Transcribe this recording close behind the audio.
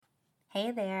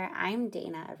Hey there, I'm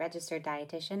Dana, a registered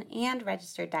dietitian and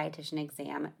registered dietitian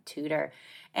exam tutor.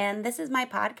 And this is my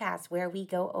podcast where we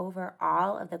go over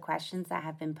all of the questions that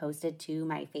have been posted to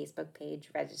my Facebook page,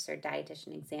 Registered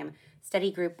Dietitian Exam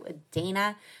Study Group with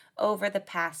Dana, over the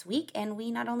past week. And we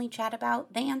not only chat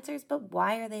about the answers, but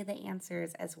why are they the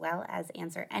answers, as well as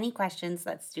answer any questions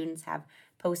that students have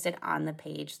posted on the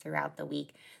page throughout the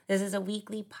week. This is a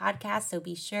weekly podcast, so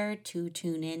be sure to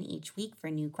tune in each week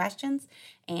for new questions.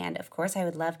 And of course, I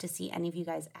would love to see any of you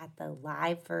guys at the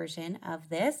live version of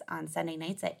this on Sunday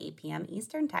nights at 8 p.m.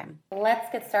 Eastern Time.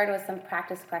 Let's get started with some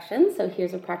practice questions. So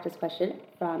here's a practice question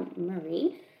from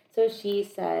Marie. So she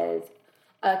says,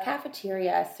 a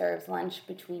cafeteria serves lunch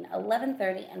between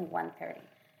 11:30 and 1:30.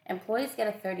 Employees get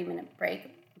a 30-minute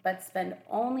break, but spend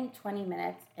only 20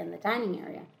 minutes in the dining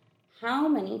area. How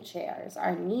many chairs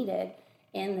are needed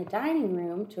in the dining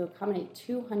room to accommodate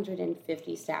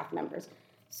 250 staff members?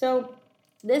 So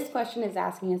this question is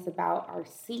asking us about our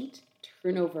seat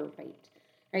turnover rate,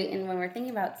 right? And when we're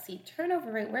thinking about seat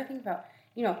turnover rate, we're thinking about,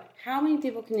 how many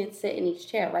people can sit in each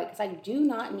chair, right? Because I do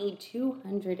not need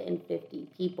 250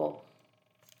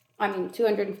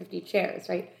 chairs,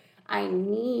 right? I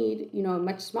need, a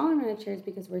much smaller amount of chairs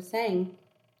because we're saying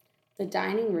the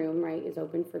dining room, right, is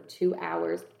open for 2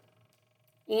 hours.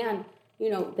 And,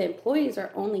 the employees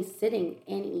are only sitting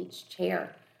in each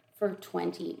chair for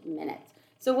 20 minutes.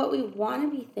 So what we want to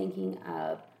be thinking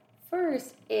of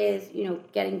first is,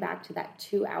 getting back to that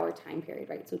 2-hour time period,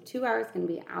 right? So 2 hours is going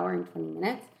to be an hour and 20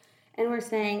 minutes. And we're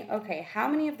saying, okay, how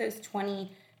many of those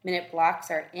 20-minute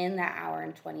blocks are in that hour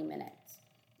and 20 minutes?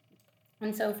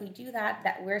 And so if we do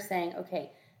that we're saying, okay,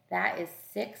 that is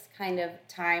 6 kind of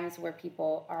times where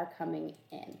people are coming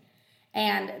in.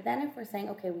 And then if we're saying,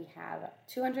 okay, we have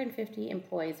 250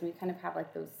 employees, we kind of have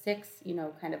like those 6,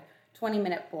 kind of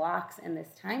 20-minute blocks in this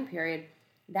time period,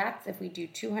 that's if we do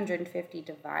 250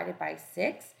 divided by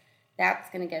 6, that's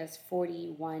going to get us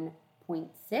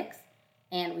 41.6,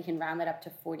 and we can round that up to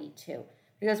 42.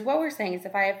 Because what we're saying is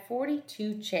if I have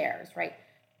 42 chairs, right,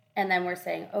 and then we're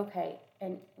saying, okay,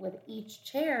 and with each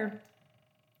chair,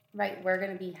 right, we're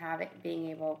going to be being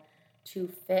able to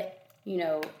fit,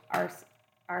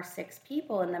 our 6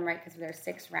 people in them, right, because there's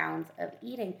 6 rounds of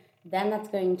eating, then that's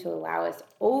going to allow us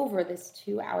over this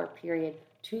 2-hour period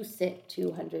to sit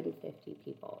 250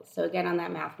 people. So again, on that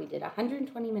math, we did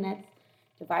 120 minutes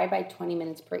divided by 20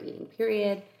 minutes per eating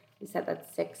period. We said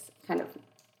that's 6 kind of,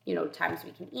 times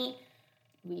we can eat.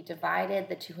 We divided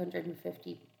the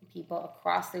 250 people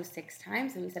across those 6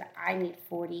 times, and we said, I need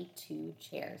 42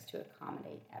 chairs to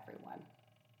accommodate everyone.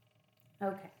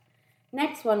 Okay.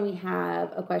 Next one, we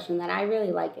have a question that I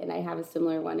really like, and I have a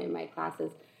similar one in my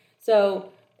classes.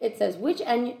 So it says, which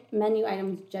menu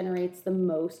items generates the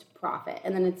most profit?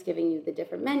 And then it's giving you the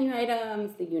different menu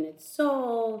items, the units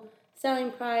sold,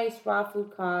 selling price, raw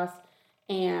food cost,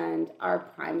 and our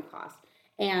prime cost.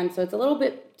 And so it's a little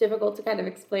bit difficult to kind of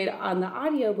explain on the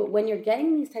audio, but when you're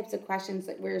getting these types of questions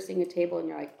that we're seeing a table and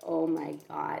you're like, oh my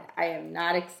God, I am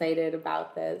not excited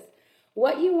about this.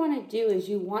 What you want to do is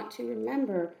you want to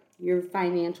remember your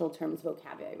financial terms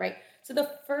vocabulary, right? So the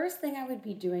first thing I would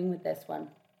be doing with this one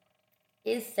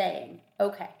is saying,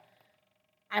 okay,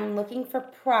 I'm looking for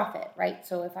profit, right?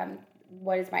 So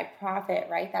what is my profit,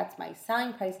 right? That's my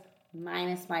selling price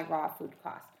minus my raw food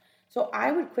cost. So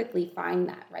I would quickly find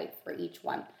that, right, for each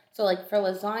one. So like for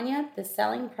lasagna, the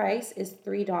selling price is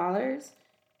 $3,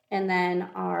 and then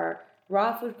our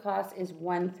raw food cost is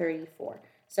 $1.34.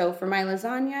 So for my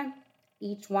lasagna,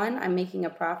 each one, I'm making a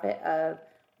profit of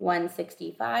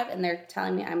 $165, and they're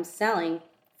telling me I'm selling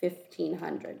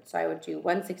 $1,500. So I would do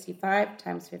 165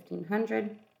 times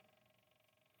 1,500,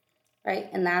 right?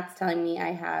 And that's telling me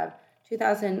I have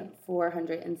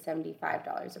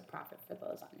 $2,475 of profit for the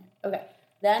lasagna. Okay,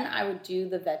 then I would do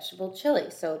the vegetable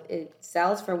chili. So it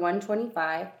sells for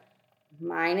 $125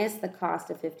 minus the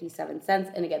cost of 57 cents.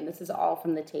 And again, this is all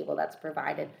from the table that's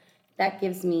provided. That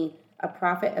gives me a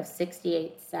profit of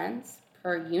 68 cents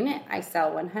per unit. I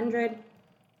sell 100.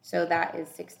 So that is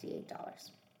 $68.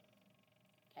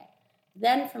 Okay.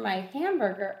 Then for my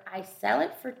hamburger, I sell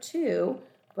it for $2,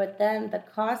 but then the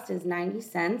cost is 90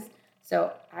 cents.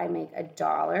 So I make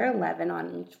 $1.11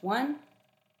 on each one.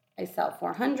 I sell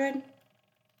 400.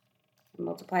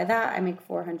 Multiply that, I make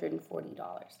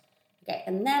 $440. Okay,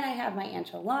 and then I have my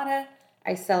enchilada.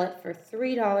 I sell it for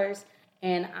 $3,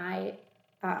 and I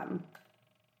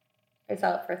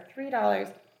sell it for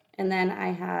 $3. And then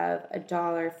I have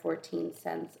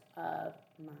 $1.14 of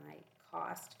my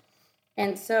cost.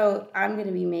 And so I'm going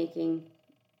to be making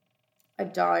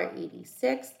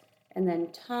 $1.86, and then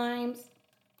times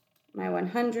my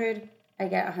 100, I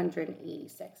get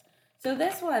 186. So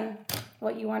this one,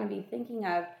 what you want to be thinking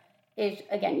of is,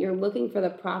 again, you're looking for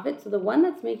the profit. So the one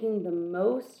that's making the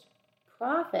most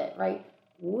profit, right,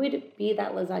 would be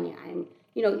that lasagna.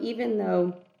 Even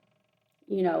though,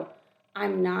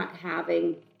 I'm not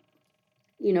having,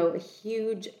 a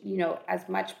huge, as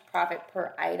much profit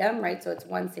per item, right? So it's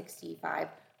 165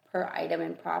 per item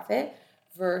in profit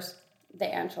versus the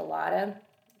enchilada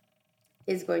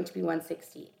is going to be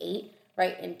 168,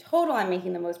 right? In total, I'm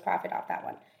making the most profit off that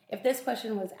one. If this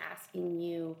question was asking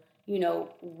you,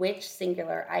 which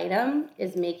singular item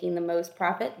is making the most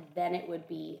profit, then it would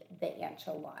be the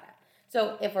enchilada.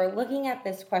 So if we're looking at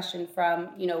this question from,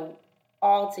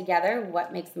 all together,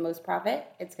 what makes the most profit,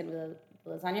 it's going to be the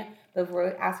lasagna. But if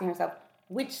we're asking ourselves,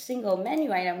 which single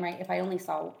menu item, right, if I only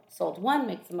sold one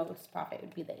makes the most profit, it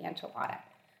would be the enchilada.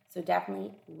 So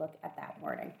definitely look at that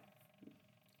wording.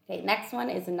 Okay, next one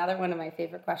is another one of my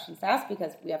favorite questions to ask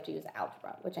because we have to use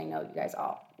algebra, which I know you guys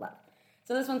all love.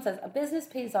 So this one says, a business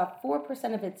pays off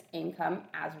 4% of its income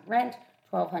as rent,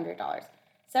 $1,200,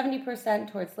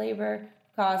 70% towards labor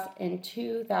costs, and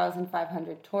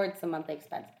 $2,500 towards the monthly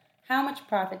expense. How much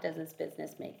profit does this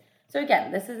business make? So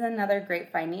again, this is another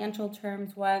great financial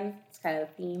terms one. It's kind of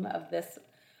the theme of this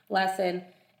lesson.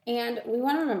 And we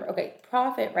want to remember, okay,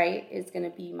 profit, right, is going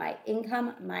to be my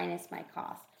income minus my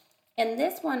cost. And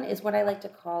this one is what I like to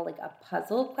call like a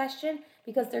puzzle question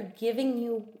because they're giving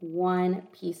you one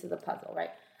piece of the puzzle,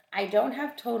 right? I don't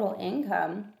have total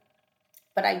income,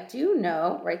 but I do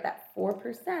know, right, that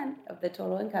 4% of the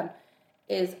total income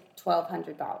is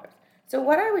 $1,200. So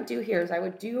what I would do here is I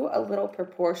would do a little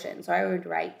proportion. So I would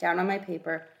write down on my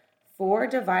paper 4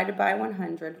 divided by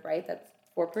 100, right, that's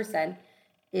 4%,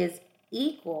 is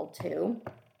equal to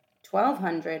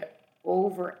 1,200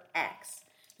 over X.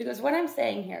 Because what I'm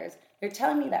saying here is they're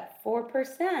telling me that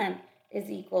 4% is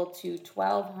equal to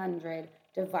 1,200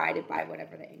 divided by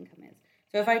whatever the income is.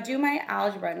 So if I do my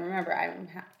algebra, and remember, I'm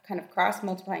kind of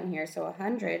cross-multiplying here, so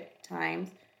 100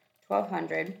 times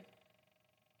 1,200,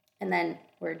 and then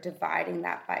we're dividing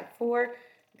that by 4,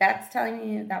 that's telling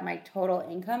me that my total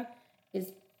income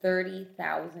is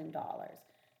 $30,000.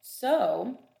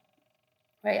 So,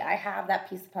 right, I have that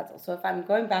piece of the puzzle. So if I'm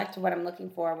going back to what I'm looking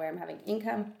for, where I'm having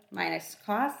income minus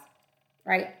costs,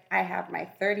 right, I have my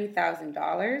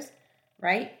 $30,000,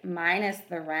 right, minus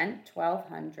the rent,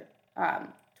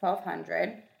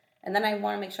 $1,200, and then I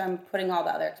want to make sure I'm putting all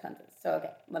the other expenses. So,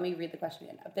 okay, let me read the question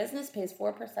again. A business pays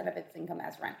 4% of its income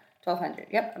as rent,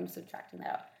 $1,200. Yep, I'm subtracting that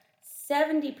out.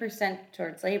 70%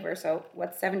 towards labor. So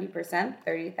what's 70%?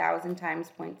 30,000 times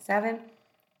 0.7.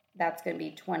 That's going to be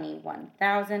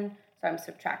 21,000. So I'm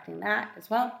subtracting that as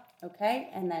well. Okay,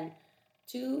 and then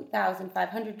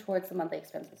 2,500 towards the monthly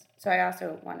expenses. So I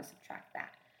also want to subtract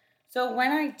that. So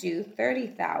when I do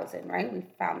 30,000, right, we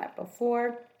found that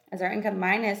before, as our income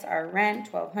minus our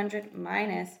rent, 1,200,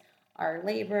 minus our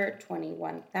labor,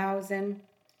 21,000,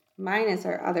 minus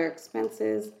our other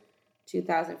expenses,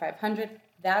 2,500.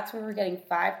 That's where we're getting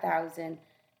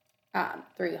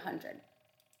 5,300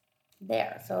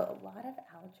 there. So a lot of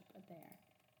algebra there.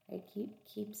 It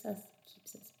keeps us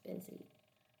busy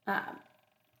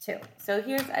too. So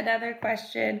here's another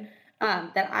question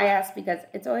that I ask because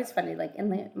it's always funny. Like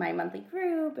in my monthly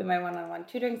group, in my one-on-one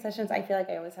tutoring sessions, I feel like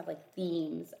I always have like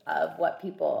themes of what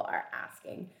people are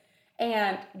asking.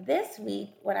 And this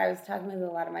week, when I was talking with a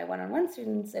lot of my one-on-one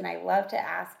students, and I love to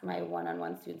ask my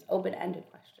one-on-one students open-ended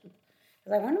questions,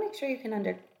 because I want to make sure you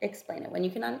can explain it. When you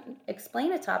can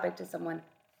explain a topic to someone,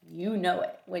 you know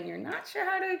it. When you're not sure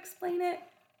how to explain it,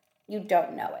 you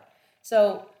don't know it.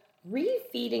 So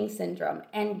refeeding syndrome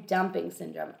and dumping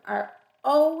syndrome are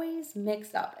always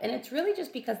mixed up. And it's really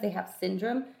just because they have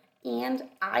syndrome. And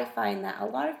I find that a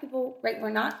lot of people, right,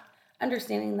 we're not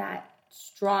understanding that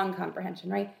strong comprehension,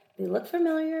 right? They look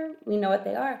familiar, we know what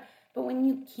they are, but when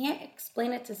you can't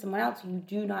explain it to someone else, you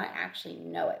do not actually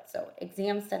know it. So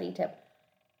exam study tip,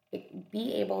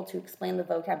 be able to explain the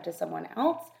vocab to someone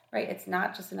else, right? It's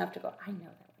not just enough to go, I know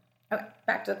that one. Okay,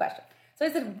 back to the question. So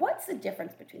I said, what's the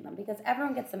difference between them? Because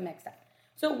everyone gets them mixed up.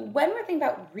 So when we're thinking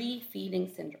about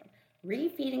refeeding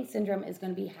syndrome is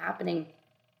going to be happening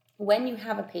when you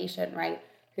have a patient, right,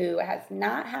 who has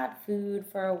not had food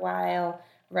for a while,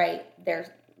 right? They're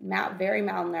very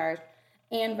malnourished.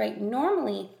 And right,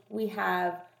 normally we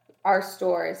have our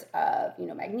stores of,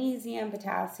 magnesium,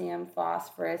 potassium,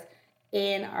 phosphorus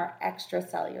in our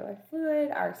extracellular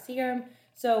fluid, our serum.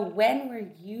 So when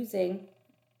we're using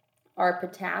our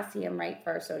potassium, right,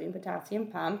 for our sodium potassium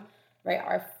pump, right,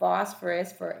 our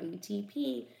phosphorus for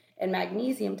ATP, and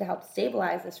magnesium to help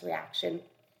stabilize this reaction,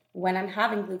 when I'm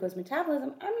having glucose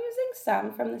metabolism, I'm using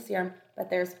some from the serum,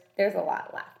 but there's a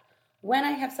lot left. When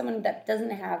I have someone that doesn't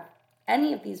have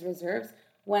any of these reserves,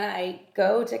 when I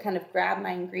go to kind of grab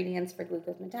my ingredients for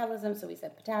glucose metabolism, so we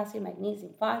said potassium,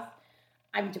 magnesium, phos,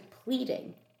 I'm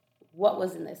depleting what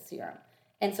was in this serum.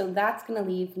 And so that's going to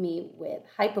leave me with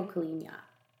hypokalemia,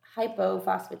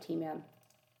 hypophosphatemia,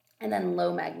 and then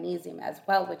low magnesium as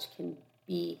well, which can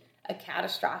be a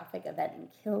catastrophic event and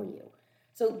kill you.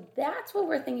 So that's what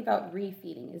we're thinking about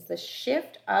refeeding, is the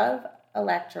shift of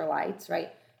electrolytes,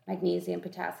 right? Magnesium,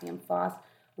 potassium, phos,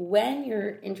 when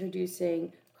you're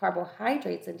introducing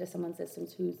carbohydrates into someone's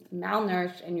systems who's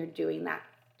malnourished and you're doing that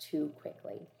too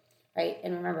quickly, right?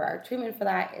 And remember, our treatment for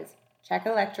that is check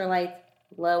electrolytes,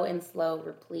 low and slow,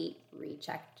 replete,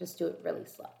 recheck. Just do it really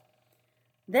slow.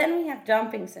 Then we have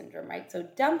dumping syndrome, right? So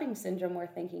dumping syndrome, we're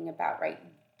thinking about, right?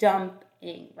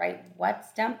 Dumping, right?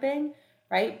 What's dumping,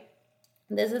 right?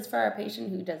 This is for a patient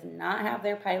who does not have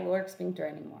their pyloric sphincter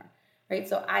anymore, right?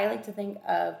 So I like to think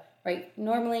of, right,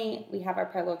 normally we have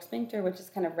our pyloric sphincter, which is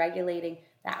kind of regulating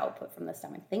the output from the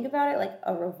stomach. Think about it like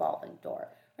a revolving door,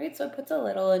 right? So it puts a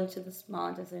little into the small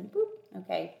intestine, boop,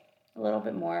 okay, a little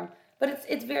bit more, but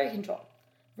it's very controlled.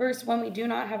 Versus when we do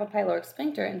not have a pyloric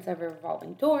sphincter instead of a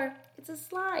revolving door, it's a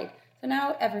slide. So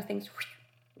now everything's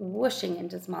whooshing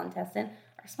into small intestine.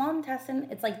 Our small intestine,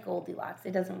 it's like Goldilocks.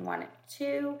 It doesn't want it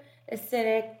too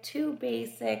acidic, too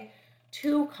basic,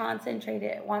 too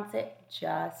concentrated. It wants it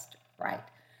just right.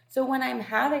 So when I'm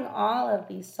having all of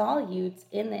these solutes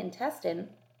in the intestine,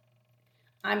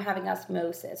 I'm having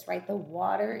osmosis, right? The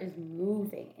water is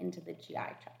moving into the GI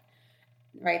tract,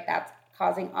 right? That's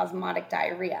causing osmotic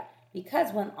diarrhea.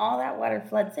 Because when all that water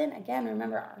floods in, again,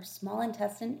 remember, our small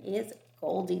intestine is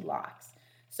Goldilocks.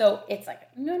 So it's like,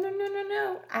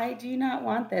 no, I do not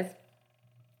want this.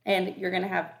 And you're going to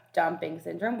have dumping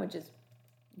syndrome, which is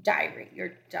diarrhea.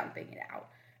 You're dumping it out,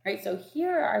 right? So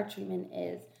here our treatment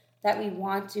is that we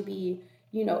want to be,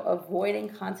 avoiding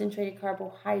concentrated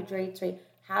carbohydrates, right?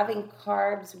 Having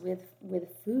carbs with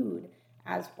food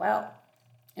as well.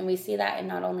 And we see that in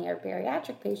not only our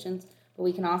bariatric patients, but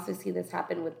we can also see this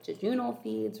happen with jejunal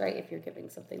feeds, right? If you're giving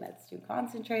something that's too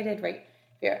concentrated, right?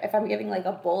 If I'm giving like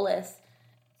a bolus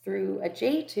through a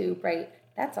J tube, right?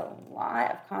 That's a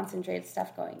lot of concentrated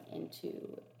stuff going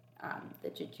into the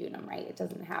jejunum, right? It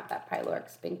doesn't have that pyloric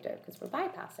sphincter because we're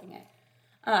bypassing it.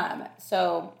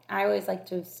 So I always like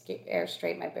to air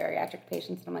straight my bariatric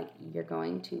patients, and I'm like, you're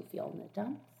going to feel the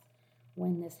dumps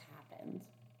when this happens.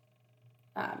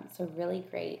 So really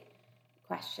great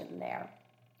question there.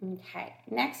 Okay,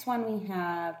 next one we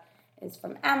have is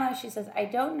from Emma. She says, I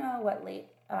don't know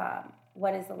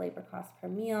what is the labor cost per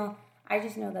meal. I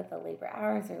just know that the labor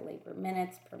hours are labor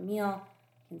minutes per meal.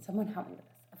 Can someone help me with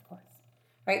this? Of course.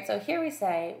 Right, so here we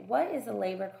say, what is the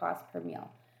labor cost per meal?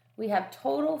 We have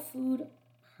total food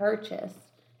purchased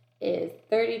is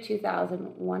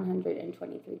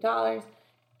 $32,123.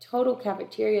 Total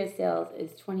cafeteria sales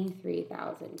is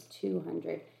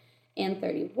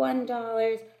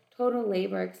 $23,231. Total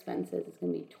labor expenses is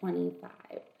going to be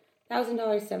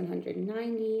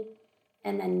 $25,790,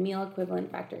 and then meal equivalent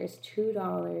factor is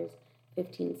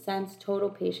 $2.15. Total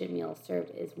patient meals served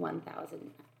is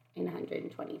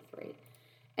 1,923.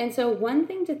 And so one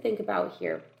thing to think about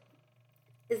here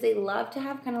is they love to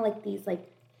have kind of like these like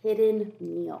hidden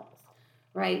meals,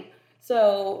 right?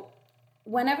 So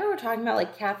whenever we're talking about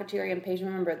like cafeteria and patient,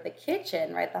 remember the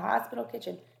kitchen, right? The hospital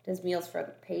kitchen does meals for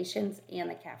the patients and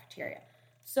the cafeteria.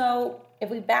 So if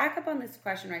we back up on this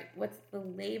question, right, what's the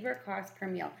labor cost per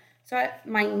meal? So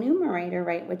my numerator,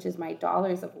 right, which is my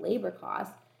dollars of labor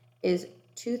cost, is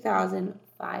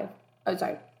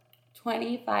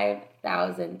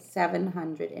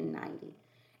 $25,790.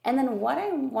 And then what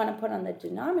I want to put on the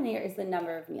denominator is the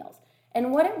number of meals.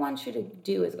 And what it wants you to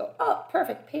do is go, oh,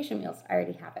 perfect, patient meals, I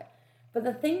already have it. But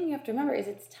the thing you have to remember is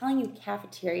it's telling you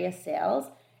cafeteria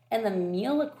sales, and the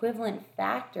meal equivalent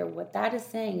factor, what that is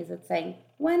saying is it's saying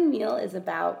one meal is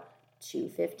about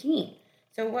 $2.15.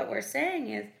 So what we're saying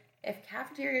is if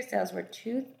cafeteria sales were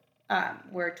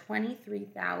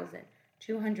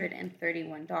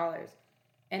 $23,231,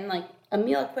 and like a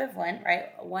meal equivalent,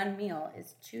 right, one meal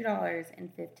is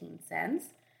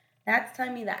 $2.15, that's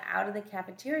telling me that out of the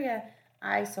cafeteria,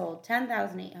 I sold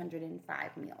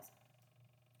 10,805 meals.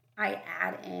 I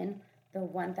add in the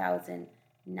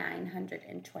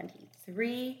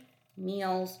 1,923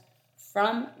 meals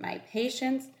from my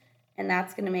patients, and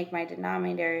that's going to make my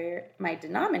denominator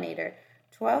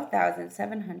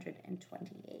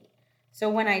 12,728. So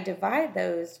when I divide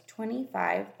those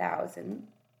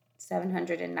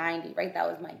 25,790, right, that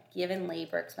was my given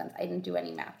labor expense. I didn't do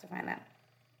any math to find that.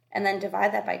 And then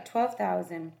divide that by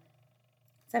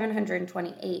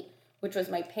 12,728, which was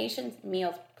my patient's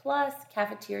meals plus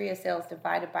cafeteria sales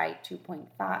divided by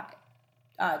 2.5.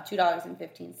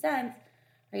 $2.15,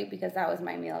 right? Because that was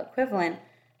my meal equivalent.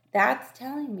 That's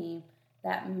telling me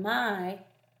that my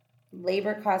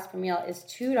labor cost per meal is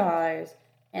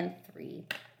 $2.03.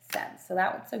 So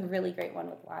that's a really great one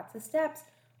with lots of steps,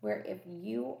 where if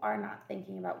you are not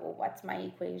thinking about, well, what's my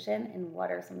equation and what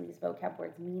are some of these vocab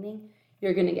words meaning,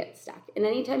 you're going to get stuck. And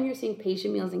anytime you're seeing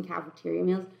patient meals and cafeteria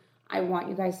meals, I want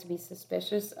you guys to be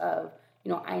suspicious of,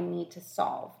 I need to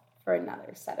solve for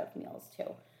another set of meals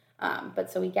too. But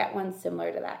so we get one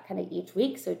similar to that kind of each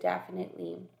week. So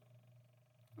definitely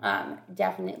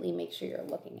make sure you're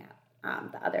looking at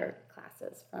the other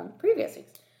classes from previous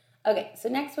weeks. Okay, so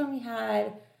next one we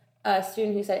had a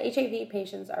student who said HIV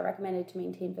patients are recommended to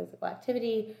maintain physical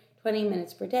activity 20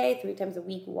 minutes per day, 3 times a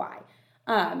week. Why?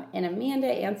 And Amanda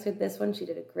answered this one. She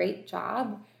did a great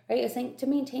job, right? It's saying to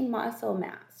maintain muscle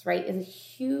mass, right, is a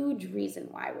huge reason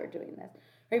why we're doing this,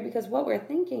 right? Because what we're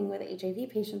thinking with HIV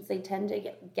patients, they tend to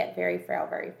get very frail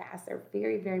very fast. They're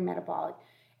very, very metabolic.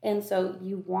 And so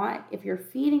if you're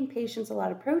feeding patients a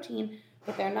lot of protein,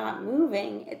 but they're not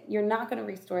moving, you're not going to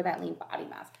restore that lean body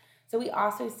mass. So we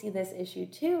also see this issue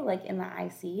too, like in the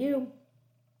ICU,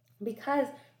 because,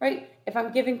 right, if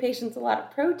I'm giving patients a lot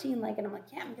of protein, and I'm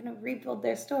like, yeah, I'm going to rebuild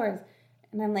their stores,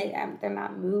 and then they're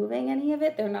not moving any of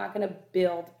it, they're not going to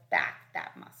build back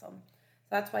that muscle. So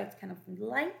that's why it's kind of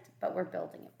light, but we're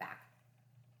building it back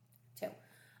too.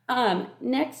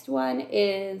 Next one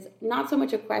is not so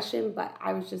much a question, but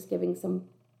I was just giving some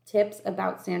tips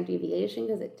about standard deviation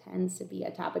because it tends to be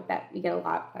a topic that we get a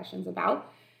lot of questions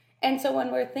about. And so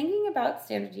when we're thinking about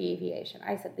standard deviation,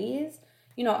 I said these,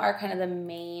 are kind of the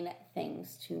main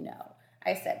things to know.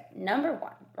 I said, number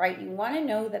one, right, you want to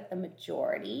know that the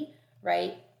majority,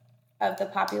 right, of the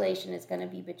population is going to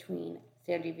be between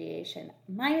standard deviation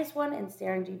 -1 and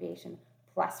standard deviation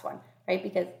 +1, right?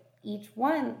 Because each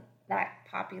one, that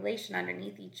population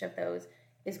underneath each of those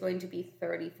is going to be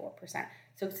 34%.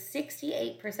 So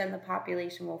 68% of the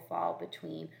population will fall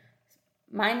between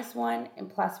 -1 and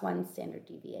 +1 standard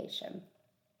deviation.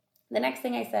 The next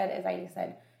thing I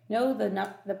said, know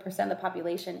the percent of the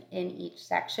population in each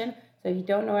section. So if you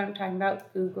don't know what I'm talking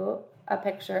about, Google a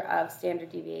picture of standard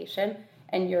deviation,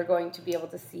 and you're going to be able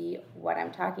to see what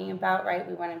I'm talking about, right?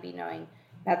 We want to be knowing,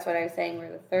 that's what I was saying,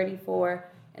 we're the 34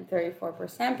 and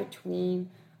 34% between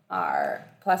our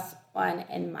 +1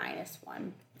 and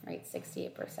 -1, right?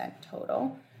 68%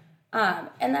 total. And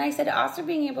then I said also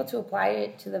being able to apply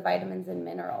it to the vitamins and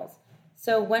minerals.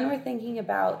 So when we're thinking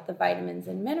about the vitamins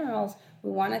and minerals,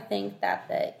 we want to think that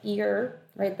the EAR,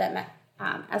 right, that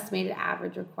estimated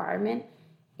average requirement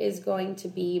is going to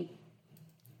be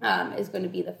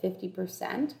the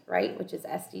 50%, right, which is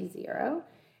SD0.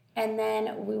 And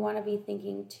then we want to be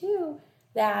thinking too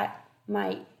that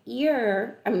my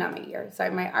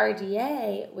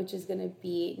RDA, which is going to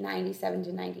be 97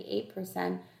 to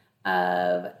 98%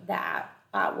 of that,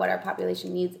 what our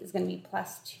population needs, is going to be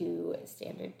 +2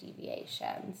 standard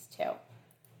deviations too.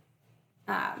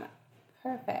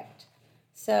 Perfect.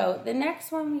 So the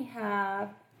next one we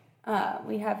have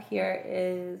here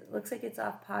is, looks like it's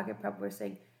off pocket prep. We're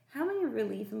saying, how many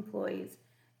relief employees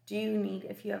do you need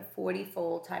if you have 40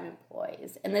 full-time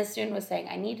employees? And this student was saying,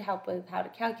 I need help with how to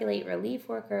calculate relief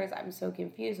workers. I'm so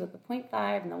confused with the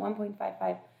 0.5 and the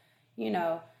 1.55.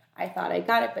 I thought I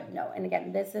got it, but no. And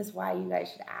again, this is why you guys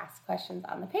should ask questions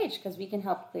on the page, because we can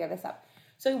help clear this up.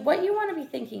 So what you want to be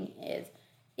thinking is,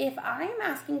 if I'm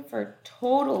asking for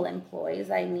total employees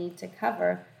I need to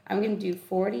cover, I'm going to do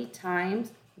 40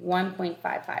 times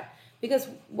 1.55. Because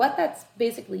what that's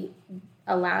basically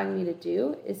allowing me to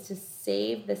do is to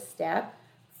save the step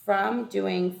from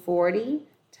doing 40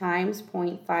 times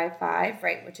 0.55,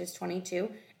 right, which is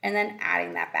 22, and then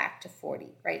adding that back to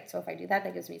 40, right? So if I do that,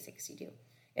 that gives me 62.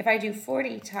 If I do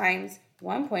 40 times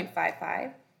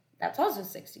 1.55, that's also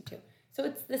 62. So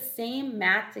it's the same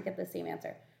math to get the same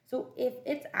answer. So if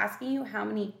it's asking you how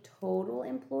many total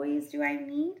employees do I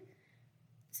need,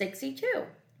 62,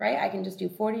 right? I can just do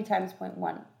 40 times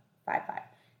 0.155.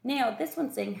 Now, this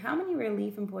one's saying, how many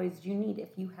relief employees do you need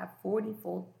if you have 40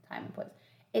 full-time employees?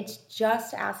 It's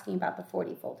just asking about the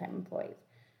 40 full-time employees,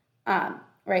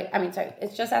 right?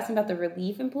 It's just asking about the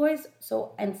relief employees.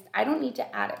 So, and I don't need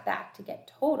to add it back to get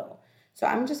total. So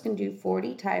I'm just going to do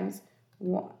 40 times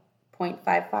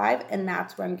 1.55, and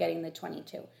that's where I'm getting the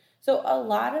 22. So a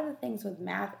lot of the things with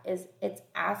math is it's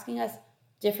asking us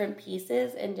different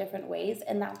pieces in different ways,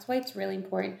 and that's why it's really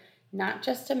important not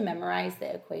just to memorize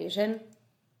the equation,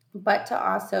 but to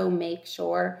also make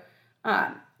sure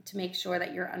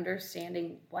that you're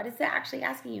understanding what is it actually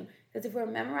asking you. Because if we're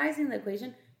memorizing the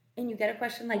equation and you get a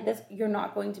question like this, you're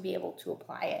not going to be able to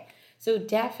apply it. So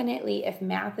definitely, if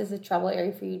math is a trouble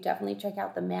area for you, definitely check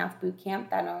out the math boot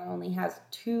camp. That not only has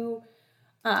 2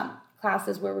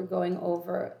 classes where we're going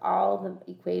over all the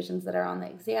equations that are on the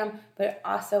exam, but it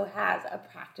also has a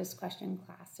practice question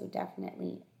class. So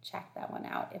definitely check that one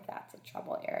out if that's a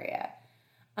trouble area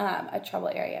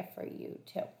for you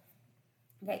too.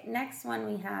 Okay, next one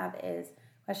we have is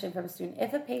a question from a student.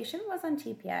 If a patient was on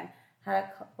TPN, had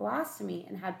a colostomy,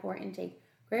 and had poor intake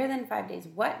greater than 5 days,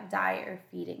 what diet or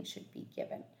feeding should be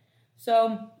given?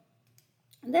 So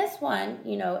this one,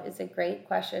 is a great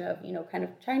question of, kind of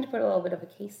trying to put a little bit of a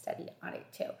case study on it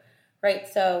too, right?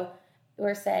 So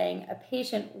we're saying a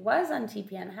patient was on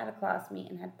TPN, had a colostomy,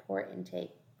 and had poor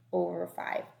intake over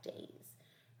 5 days,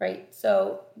 right?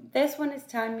 So this one is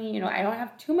telling me, I don't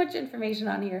have too much information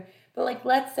on here, but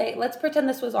let's pretend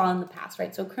this was all in the past,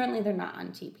 right? So currently they're not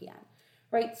on TPN,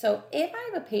 right? So if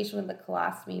I have a patient with a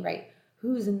colostomy, right,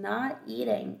 who's not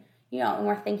eating, and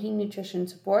we're thinking nutrition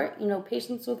support,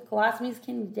 patients with colostomies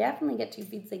can definitely get tube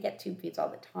feeds. They get tube feeds all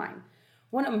the time.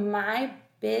 One of my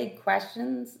big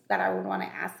questions that I would want to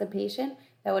ask the patient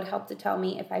that would help to tell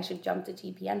me if I should jump to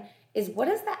TPN is, what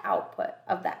is the output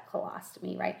of that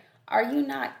colostomy, right? Are you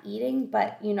not eating,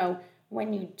 but,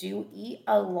 when you do eat,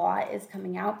 a lot is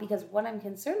coming out? Because what I'm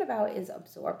concerned about is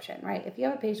absorption, right? If you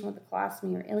have a patient with a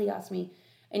colostomy or ileostomy,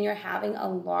 and you're having a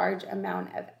large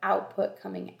amount of output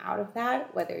coming out of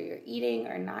that, whether you're eating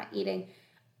or not eating,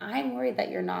 I'm worried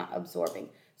that you're not absorbing.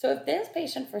 So if this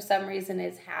patient for some reason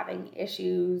is having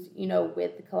issues,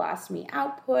 with the colostomy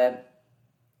output,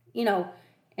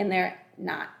 and they're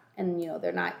not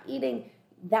eating,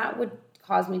 that would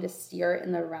cause me to steer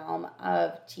in the realm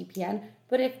of TPN.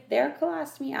 But if their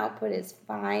colostomy output is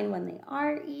fine when they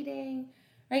are eating,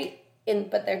 right?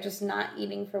 But they're just not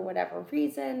eating for whatever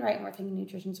reason, right? And we're thinking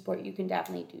nutrition support, you can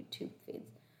definitely do tube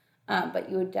feeds. But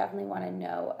you would definitely want to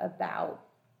know about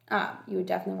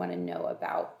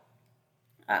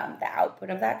the output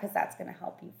of that, because that's going to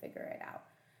help you figure it out.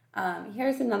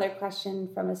 Here's another question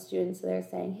from a student. So they're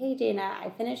saying, hey, Dana,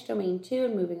 I finished domain 2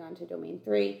 and moving on to domain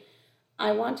 3.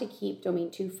 I want to keep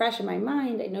domain 2 fresh in my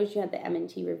mind. I noticed you had the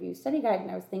MNT review study guide, and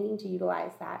I was thinking to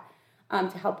utilize that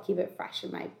to help keep it fresh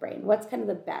in my brain. What's kind of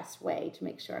the best way to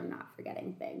make sure I'm not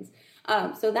forgetting things?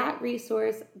 So that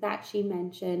resource that she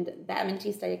mentioned, the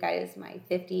MNT study guide, is my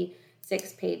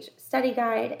 56-page study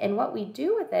guide. And what we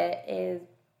do with it is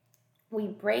we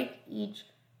break each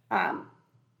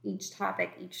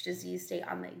topic, each disease state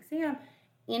on the exam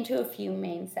into a few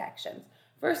main sections.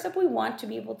 First up, we want to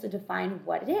be able to define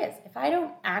what it is. If I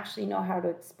don't actually know how to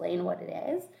explain what it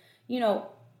is,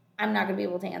 I'm not going to be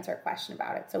able to answer a question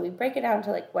about it. So we break it down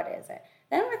to what is it?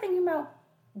 Then we're thinking about,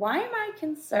 why am I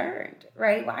concerned,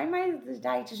 right? Why am I the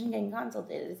dietitian getting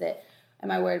consulted?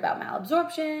 Am I worried about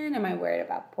malabsorption? Am I worried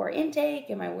about poor intake?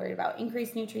 Am I worried about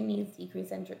increased nutrient needs,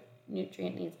 decreased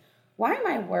nutrient needs? Why am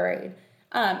I worried?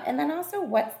 And then also,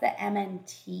 what's the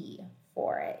MNT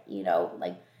for it?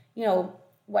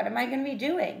 What am I going to be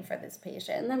doing for this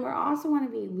patient? And then we're also want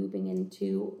to be looping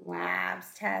into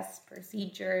labs, tests,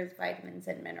 procedures, vitamins,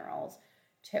 and minerals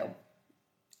too.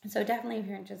 So definitely, if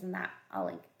you're interested in that, I'll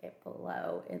link it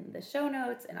below in the show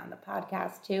notes and on the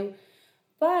podcast too.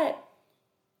 But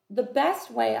the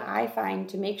best way I find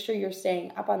to make sure you're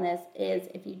staying up on this is,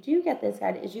 if you do get this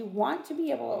guide, is you want to be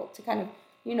able to kind of,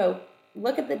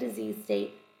 look at the disease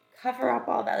state, cover up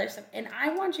all the other stuff. And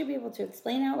I want you to be able to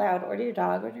explain out loud, or to your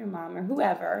dog, or to your mom, or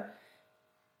whoever,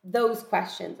 those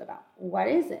questions about, what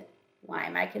is it? Why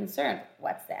am I concerned?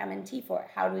 What's the MNT for?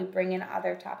 How do we bring in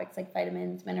other topics like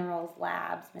vitamins, minerals,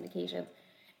 labs, medications?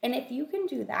 And if you can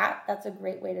do that, that's a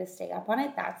great way to stay up on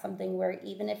it. That's something where,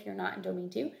 even if you're not in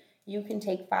domain 2, you can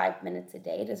take 5 minutes a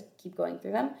day to keep going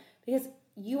through them, because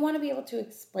you want to be able to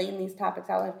explain these topics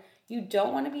out loud. You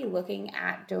don't want to be looking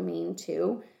at domain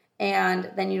 2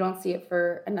 and then you don't see it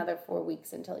for another 4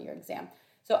 weeks until your exam.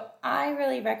 So I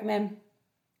really recommend,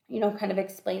 kind of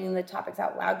explaining the topics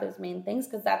out loud, those main things,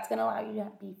 because that's going to allow you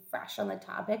to be fresh on the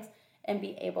topics and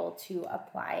be able to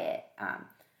apply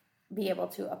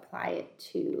it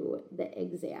to the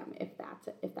exam if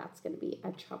that's going to be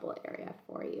a trouble area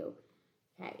for you.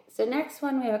 Okay, so next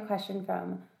one, we have a question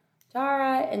from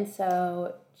Dara, and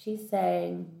so she's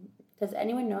saying, does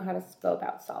anyone know how to go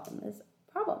about solving this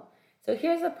problem? So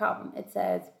here's the problem. It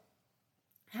says,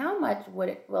 how much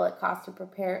will it cost to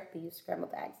prepare these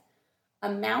scrambled eggs?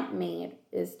 Amount made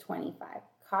is $25.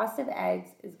 Cost of eggs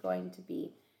is going to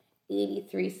be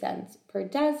 83 cents per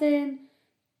dozen.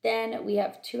 Then we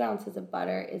have 2 ounces of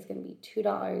butter is going to be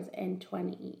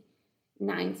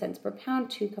 $2.29 per pound.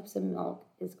 2 cups of milk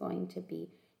is going to be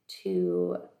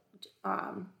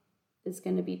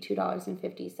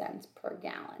 $2.50 per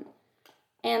gallon.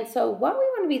 And so what we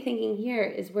want to be thinking here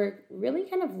is we're really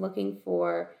kind of looking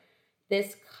for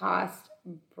this cost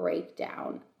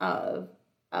breakdown of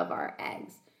our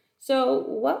eggs. So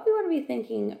what we want to be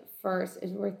thinking first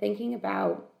is we're thinking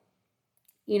about,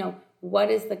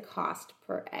 what is the cost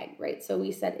per egg, right? So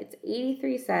we said it's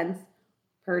 83 cents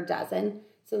per dozen.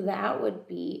 So that would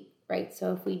be, right?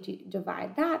 So if we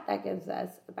divide that, that gives us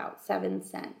about 7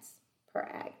 cents per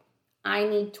egg. I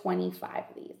need 25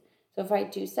 of these. So if I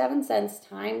do 7 cents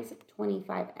times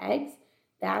 25 eggs,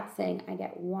 that's saying I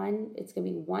get it's going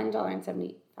to be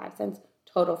 $1.75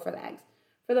 total for the eggs.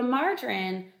 For the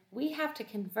margarine, we have to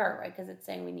convert, right? Because it's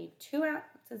saying we need 2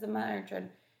 ounces of margarine.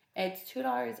 It's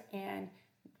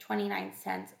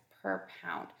 $2.29 per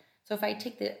pound. So if I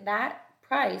take that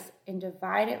price and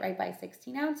divide it right by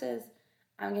 16 ounces,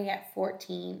 I'm going to get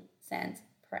 14 cents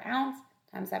per ounce.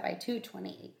 Times that by 2,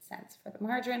 28 cents for the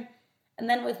margarine. And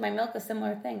then with my milk, a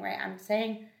similar thing, right? I'm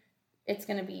saying it's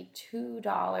going to be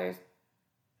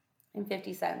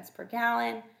 $2.50 per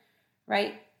gallon,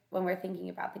 right? When we're thinking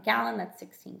about the gallon, that's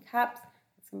 16 cups.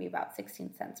 It's going to be about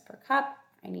 16 cents per cup.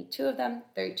 I need 2 of them,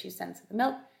 32 cents of the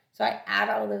milk. So I add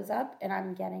all those up, and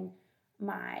I'm getting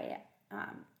my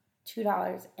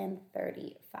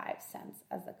 $2.35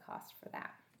 as the cost for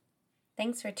that.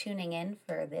 Thanks for tuning in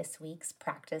for this week's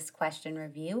practice question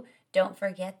review. Don't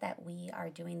forget that we are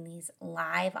doing these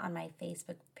live on my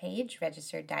Facebook page,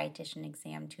 Registered Dietitian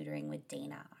Exam Tutoring with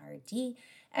Dana RD,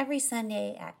 every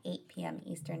Sunday at 8 p.m.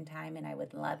 Eastern Time, and I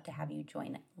would love to have you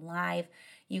join live.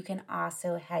 You can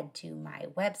also head to my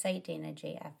website,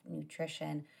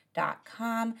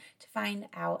 danajfnutrition.com, to find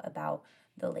out about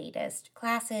the latest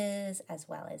classes as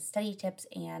well as study tips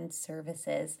and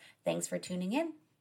services. Thanks for tuning in.